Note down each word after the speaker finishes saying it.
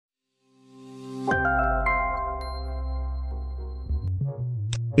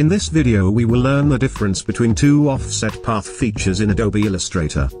In this video we will learn the difference between two offset path features in Adobe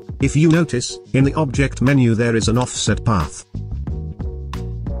Illustrator. If you notice, in the object menu there is an offset path.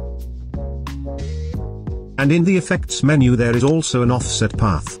 And in the effects menu there is also an offset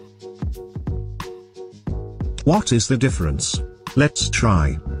path. What is the difference? Let's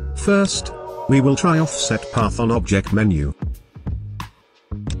try. First, we will try offset path on object menu.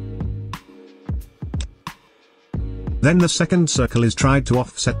 Then the second circle is tried to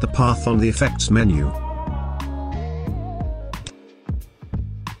offset the path on the effects menu.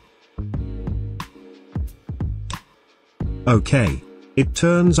 Okay. It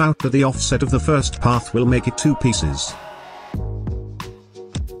turns out that the offset of the first path will make it two pieces,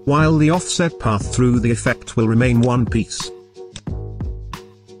 while the offset path through the effect will remain one piece.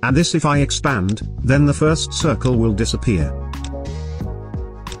 And this, if I expand, then the first circle will disappear.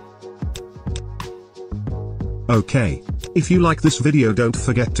 Okay. If you like this video, don't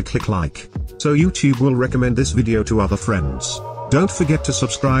forget to click like, so YouTube will recommend this video to other friends. Don't forget to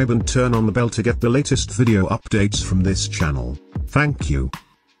subscribe and turn on the bell to get the latest video updates from this channel. Thank you.